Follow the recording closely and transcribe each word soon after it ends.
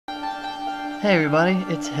Hey everybody,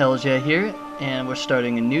 it's Hellj here, and we're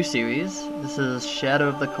starting a new series. This is Shadow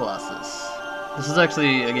of the Colossus. This is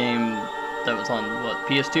actually a game that was on, what,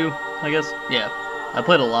 PS2, I guess? Yeah. I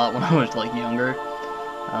played a lot when I was, like, younger.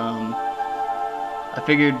 I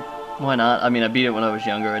figured, why not? I mean, I beat it when I was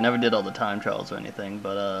younger. I never did all the time trials or anything,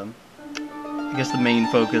 but, I guess the main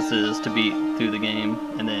focus is to beat through the game,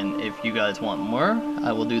 and then if you guys want more,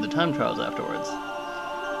 I will do the time trials afterwards.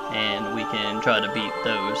 And we can try to beat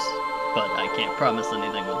those. But I can't promise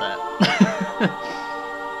anything with that.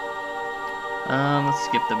 Let's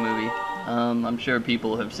skip the movie. I'm sure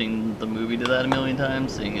people have seen the movie to that a million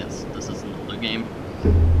times, seeing as this is an older game.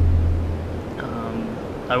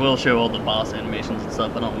 I will show all the boss animations and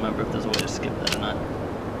stuff. I don't remember if there's a way to skip that or not.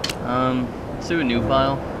 Let's do a new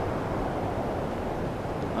file.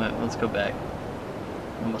 Alright, let's go back.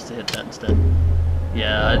 I must have hit that instead.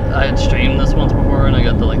 Yeah, I had streamed this once before and I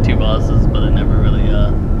got to like 2 bosses, but I never really,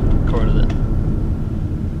 recorded it.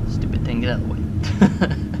 Stupid thing, get out of the way.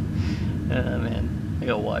 Man, I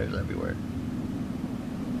got wires everywhere.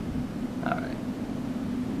 Alright.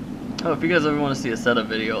 Oh, if you guys ever want to see a setup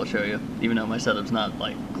video, I'll show you. Even though my setup's not,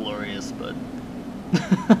 like, glorious, but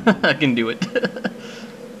I can do it.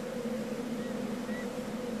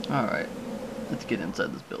 Alright. Let's get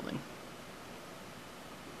inside this building.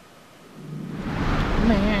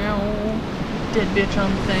 Meow. Dead bitch on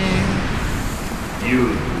the thing.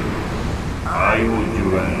 You. I will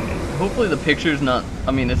do anything. Hopefully the picture's not...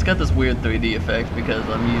 I mean, it's got this weird 3D effect because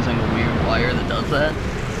I'm using a weird wire that does that.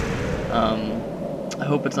 I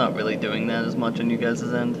hope it's not really doing that as much on you guys'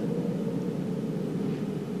 end.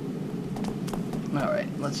 Alright,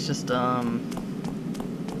 let's just,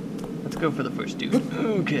 let's go for the first dude.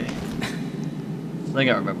 Okay. I think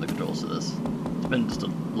I remember the controls to this. It's been just a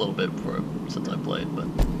little bit since I played, but...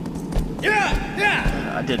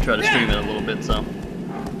 I did try to stream it a little bit, so...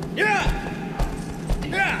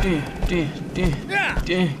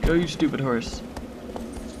 Go, you stupid horse.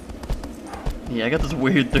 Yeah, I got this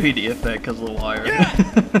weird 3D effect because of the wire.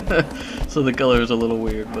 So the color is a little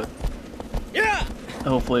weird, but...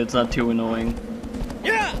 hopefully it's not too annoying.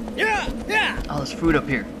 Oh, there's fruit up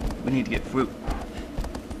here. We need to get fruit.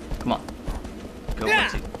 Come on. Go,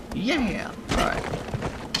 Lexi. Yeah! Alright.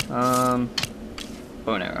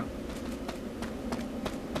 Bow and arrow.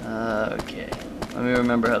 Okay. Let me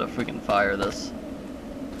remember how to freaking fire this.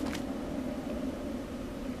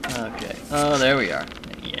 Okay. Oh, there we are.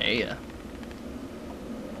 Yeah.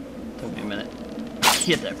 Took me a minute.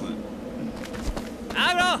 Hit that fruit.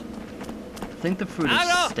 I think the fruit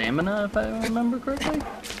is stamina, if I remember correctly.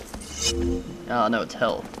 Oh, no, it's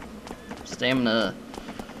health. Stamina.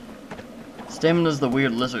 Stamina's the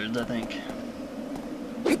weird lizards, I think.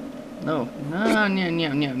 No.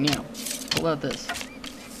 No. Pull out this.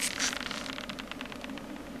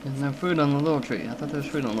 There's no fruit on the little tree. I thought there was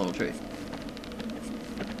fruit on the little tree.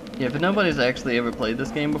 Yeah, if nobody's actually ever played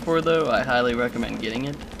this game before, though, I highly recommend getting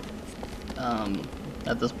it.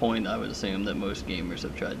 At this point, I would assume that most gamers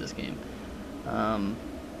have tried this game.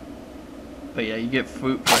 But yeah, you get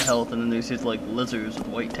fruit for health, and then there's these, like, lizards with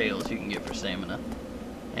white tails you can get for stamina.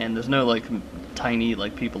 And there's no, like, tiny,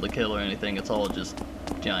 like, people to kill or anything. It's all just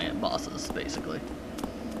giant bosses, basically.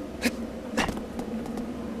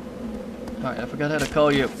 Alright, I forgot how to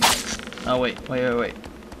call you. Oh, wait.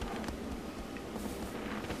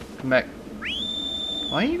 Come back.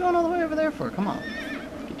 Why are you going all the way over there for? Come on.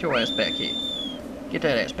 Get your ass back here. Get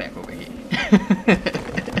that ass back over here.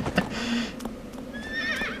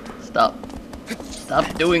 Stop.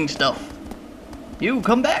 Stop doing stuff. You,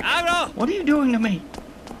 come back. What are you doing to me?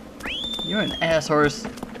 You're an ass horse.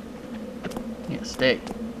 Yeah, stay.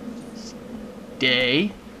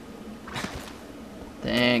 Stay.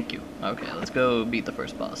 Thank you. Okay, let's go beat the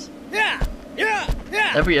first boss.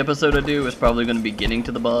 Every episode I do is probably going to be getting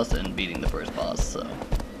to the boss and beating the first boss, so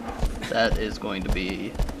that is going to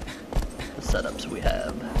be the setups we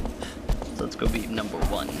have. So let's go beat number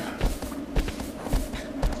 1.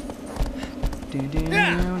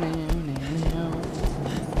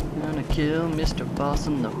 Gonna kill Mr. Boss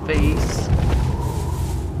in the face.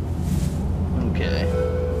 Okay.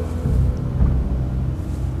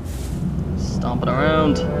 Stomping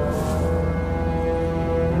around.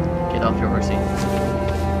 Get off your horsey.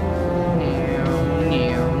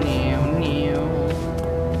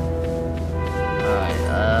 Alright,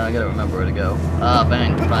 I gotta remember where to go. Ah,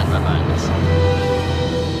 bang, find my vines.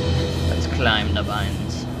 Let's climb the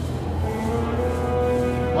vines.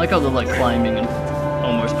 I like all the like climbing and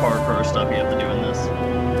almost parkour stuff you have to do in this.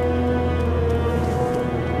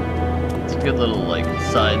 It's a good little like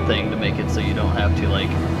side thing to make it so you don't have to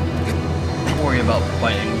like worry about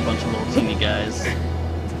fighting a bunch of little teeny guys.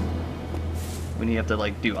 when you have to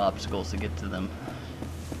like do obstacles to get to them.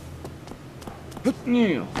 Okay,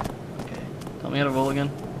 tell me how to roll again.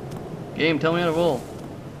 Game, tell me how to roll.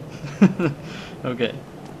 Okay,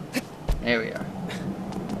 there we are.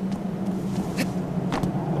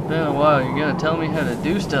 Been a while. You're gonna tell me how to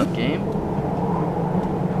do stuff, game.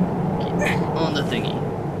 On the thingy.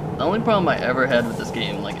 The only problem I ever had with this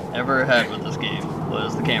game,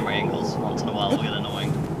 was the camera angles. Once in a while will get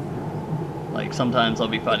annoying. Like sometimes I'll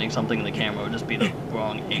be fighting something and the camera will just be the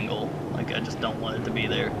wrong angle. Like I just don't want it to be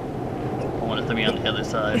there. I want it to be on the other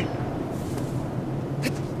side.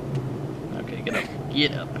 Okay, get up.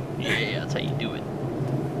 Get up. Yeah, that's how you do it.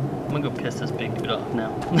 I'm gonna go piss this big dude off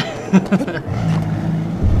now.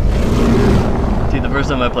 See, the first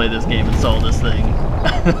time I played this game and saw this thing,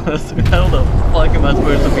 so how the fuck am I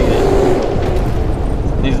supposed to beat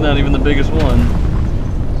it? He's not even the biggest one.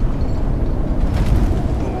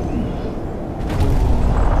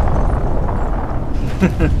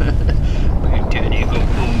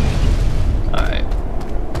 Alright.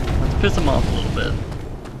 Let's piss him off a little bit.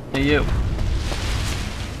 Hey, you.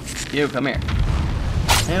 You, come here.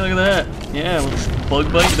 Hey, look at that. Yeah, little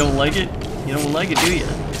bug bite. You don't like it? You don't like it, do you?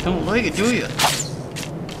 You don't like it, do you?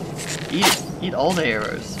 Eat it. Eat all the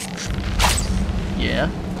arrows. Yeah?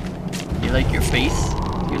 You like your face?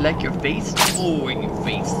 You like your face? Oh, in your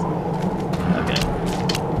face. Okay.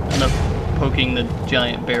 Enough poking the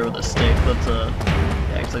giant bear with a stick. Let's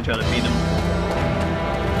actually try to beat him.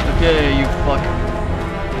 Okay, you fuck.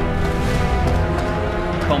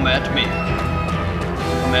 Come at me.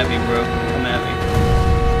 Come at me, bro. Come at me.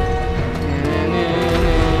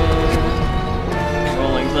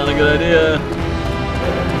 Rolling's not a good idea.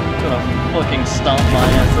 I'm gonna fucking stomp my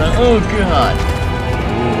ass out. Oh god.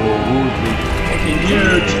 Fucking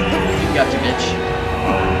huge. Gotcha, bitch.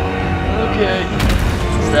 Okay.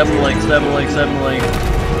 Stab him leg, stab him leg, stab him leg.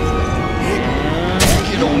 And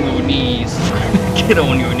get on your knees. Get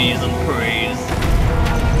on your knees and praise.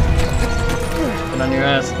 Get on your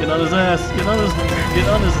ass. Get on his ass. Get on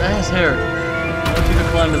his ass hair. I want you to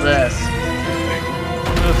climb his ass.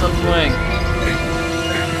 No, stop swaying.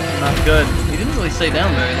 Not good. He didn't really stay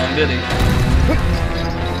down very long, did he?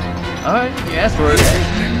 Alright, you asked for it.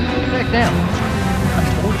 Get back down.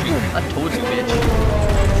 I told you, bitch.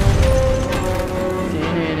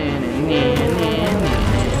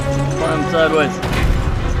 Climb sideways.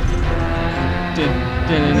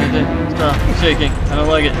 Stop shaking. I don't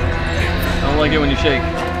like it. I don't like it when you shake.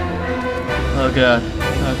 Oh god.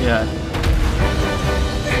 Oh god.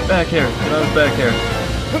 Back here. Get on his back here.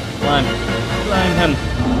 Climb. Climb him.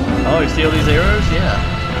 Oh, you see all these arrows? Yeah.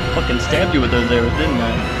 Fucking stabbed you with those arrows, didn't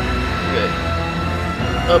I? Okay.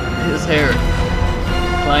 Up his hair.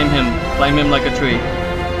 Climb him. Climb him like a tree.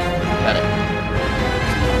 Got it.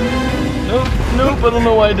 Nope. Nope. I don't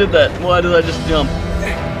know why I did that. Why did I just jump?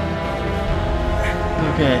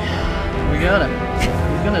 Okay. We got him.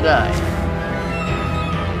 He's gonna die.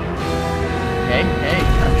 Hey, hey.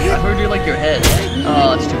 I heard you like your head.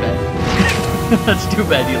 Oh, that's too bad. That's too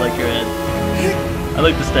bad you like your head. I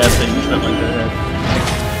like the stab thing, just not like the head.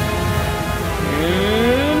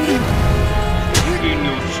 And in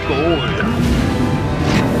your skull.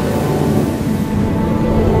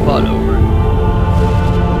 Fall over.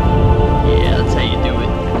 Yeah, that's how you do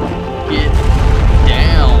it. Get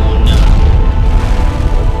down.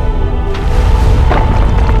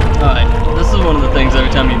 Alright, this is one of the things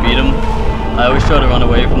every time you beat them, I always try to run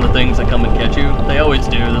away from the things that come and catch you. They always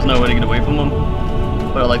do, there's no way to get away from them.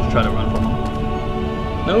 But I like to try to run from them.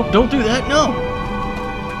 Nope, don't do that, no!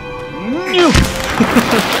 No!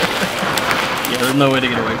 Yeah, there's no way to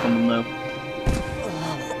get away from them though.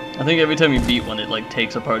 I think every time you beat one, it like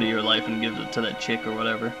takes a part of your life and gives it to that chick or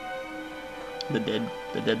whatever. The dead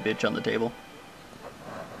bitch on the table.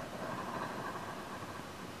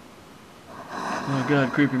 Oh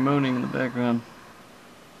god, creepy moaning in the background.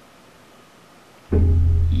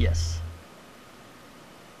 Yes.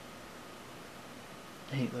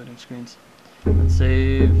 I hate loading screens. Let's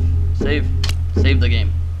save the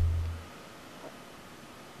game.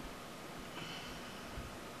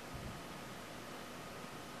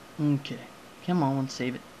 Okay, come on,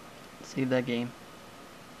 save it. Save that game.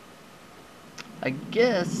 I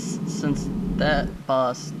guess since that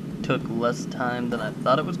boss took less time than I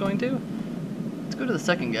thought it was going to, let's go to the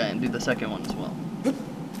second guy and do the second one as well.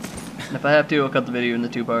 And if I have to, I'll cut the video into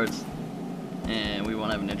 2 parts, and we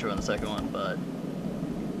won't have an intro on the second one, but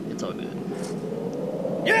it's all good.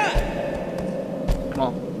 Yeah! Come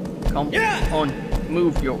on. Come on.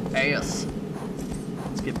 Move your ass.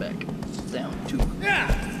 Let's get back down to...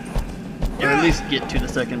 Or at least get to the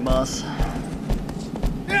second boss.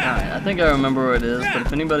 Alright, I think I remember where it is, but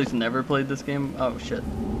if anybody's never played this game... Oh, shit.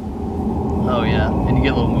 Oh, yeah, and you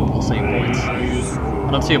get little movable save points. I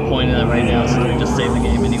don't see a point in it right now, so we just save the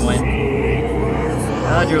game anyway.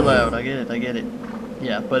 God, you're loud. I get it.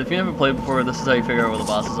 Yeah, but if you never played before, this is how you figure out where the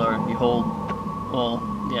bosses are. You hold... Well,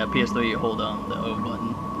 yeah, PS3, you hold down the O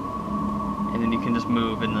button. And then you can just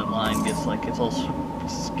move, and the line gets, like, it's all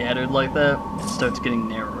scattered like that. It starts getting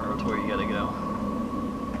narrower to where you gotta go.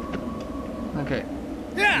 Okay.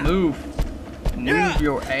 Move. Move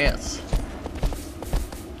your ass.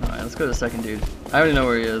 Alright, let's go to the second dude. I already know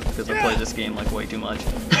where he is because I played this game like way too much.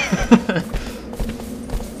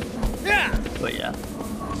 But yeah.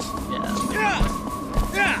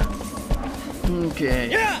 Okay.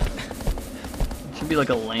 Should be like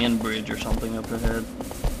a land bridge or something up ahead.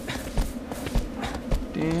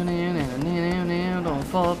 Don't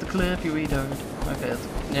fall off the cliff, you retard. Okay,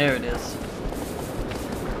 there it is.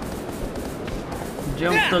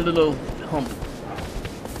 Jump the little hump.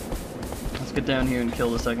 Let's get down here and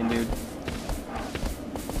kill the second dude.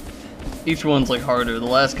 Each one's like harder. The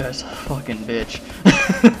last guy's a fucking bitch.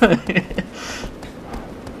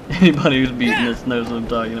 Anybody who's beaten this knows what I'm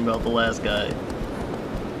talking about. The last guy.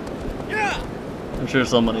 I'm sure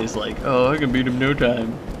somebody's like, oh, I can beat him no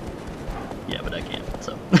time. Yeah, but I can't,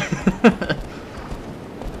 so.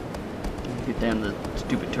 Get down the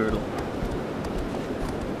stupid turtle.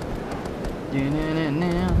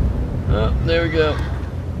 Oh, there we go.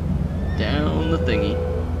 Down the thingy.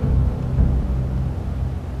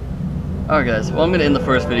 Alright guys, well I'm going to end the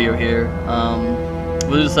first video here.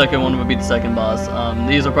 We'll do the second one, we'll beat the second boss.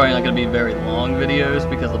 These are probably not going to be very long videos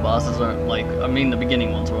because the bosses aren't like, I mean the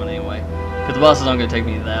beginning ones were anyway. Because the bosses aren't going to take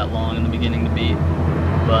me that long in the beginning to beat.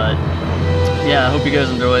 But yeah, I hope you guys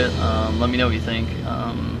enjoy it. Let me know what you think.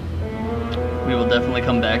 We will definitely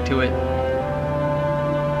come back to it.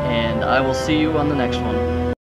 And I will see you on the next one.